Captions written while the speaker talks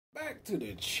Back to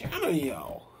the channel,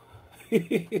 y'all.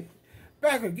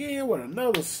 Back again with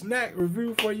another snack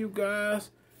review for you guys.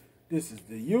 This is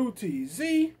the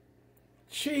UTZ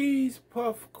cheese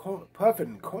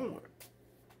puffin corn.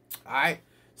 Alright,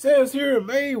 says here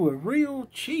made with real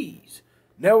cheese.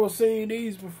 Never seen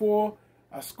these before.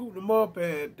 I scooped them up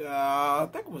at I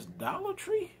think it was Dollar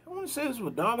Tree. I want to say this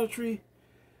was Dollar Tree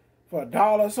for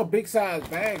 $1. It's a big size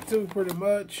bag too, pretty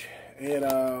much,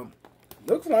 and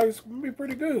looks like it's gonna be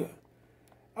pretty good.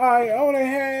 Alright, only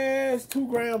has 2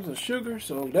 grams of sugar,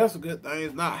 so that's a good thing.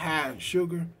 It's not high in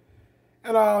sugar.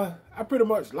 And I pretty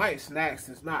much like snacks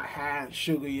that's not high in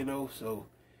sugar, you know, so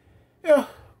yeah,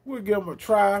 we'll give them a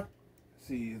try.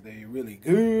 See if they really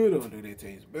good or do they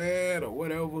taste bad or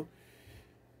whatever.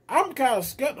 I'm kind of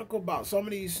skeptical about some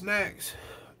of these snacks,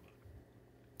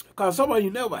 because some of you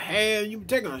never had. You be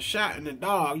taking a shot in the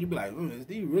dark, you be like, is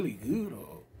these really good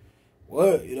or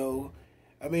what, you know?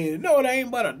 I mean, no, it ain't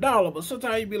but $1, but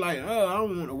sometimes you be like, oh, I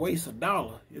don't want to waste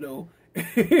 $1, you know?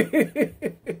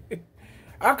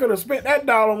 I could have spent that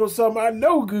 $1 on something I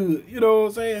know good, you know what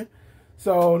I'm saying?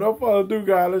 So, no further ado,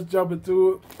 guys, let's jump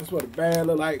into it. That's what the bag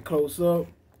look like close up.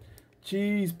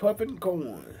 Cheese puffin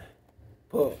corn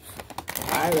puffs.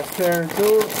 Alright, let's tear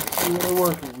into it, see what we're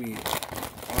working with.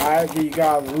 Alright, give you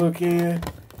guys a look in.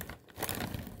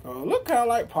 Look kind of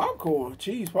like popcorn,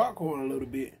 cheese popcorn a little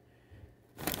bit.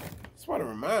 That's what it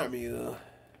remind me of.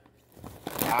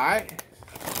 Alright.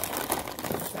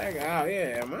 Check it out.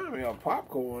 Yeah, it remind me of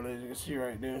popcorn, as you can see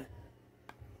right there.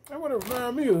 That's what it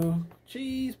remind me of.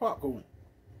 Cheese popcorn.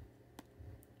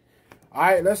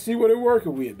 Alright, let's see what it's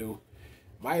working with, though.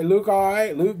 Might look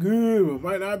alright, look good, but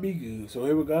might not be good. So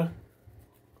here we go.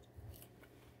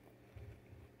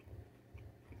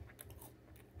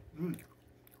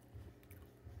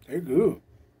 They're good.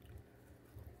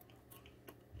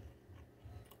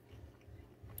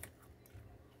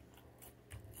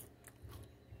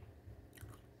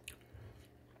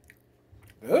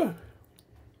 Yeah.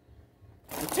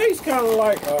 It tastes kind of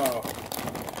like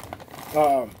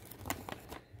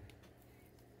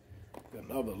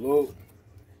another look.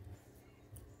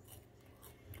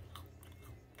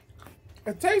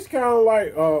 It tastes kind of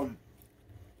like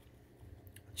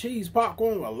cheese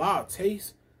popcorn with a lot of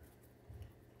taste.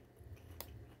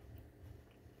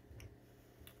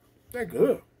 They're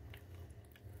good.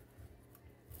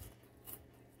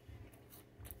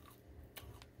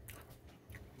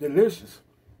 Delicious.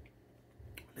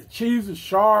 The cheese is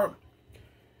sharp,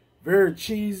 very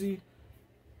cheesy.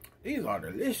 These are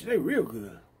delicious. They're real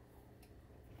good.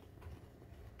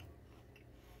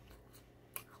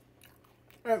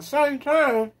 At the same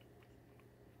time,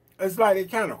 it's like they're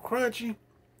kind of crunchy.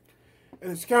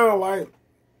 And it's kind of like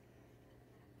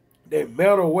they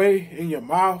melt away in your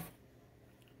mouth.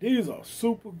 These are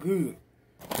super good.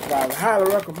 So I would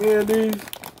highly recommend these.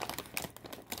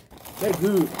 They're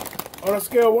good. On a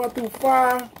scale of 1 through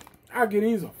 5, I give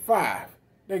these a 5.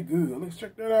 They good. Let's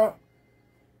check that out.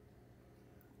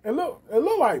 It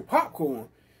look like popcorn,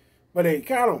 but they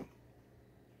crunchy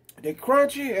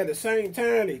at the same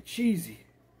time. They cheesy.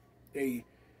 They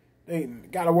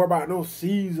ain't gotta worry about no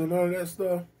seeds or none of that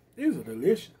stuff. These are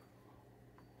delicious.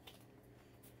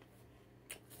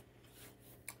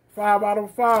 5 out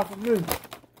of 5 for me.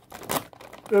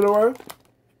 Anyway,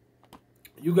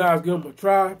 you guys give them a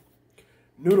try.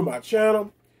 New to my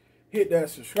channel, hit that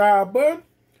subscribe button.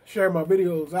 Share my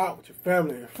videos out with your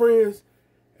family and friends.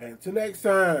 And until next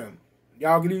time,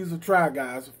 y'all give these a try,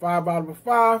 guys. 5 out of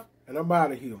 5, and I'm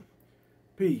out of here.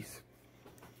 Peace.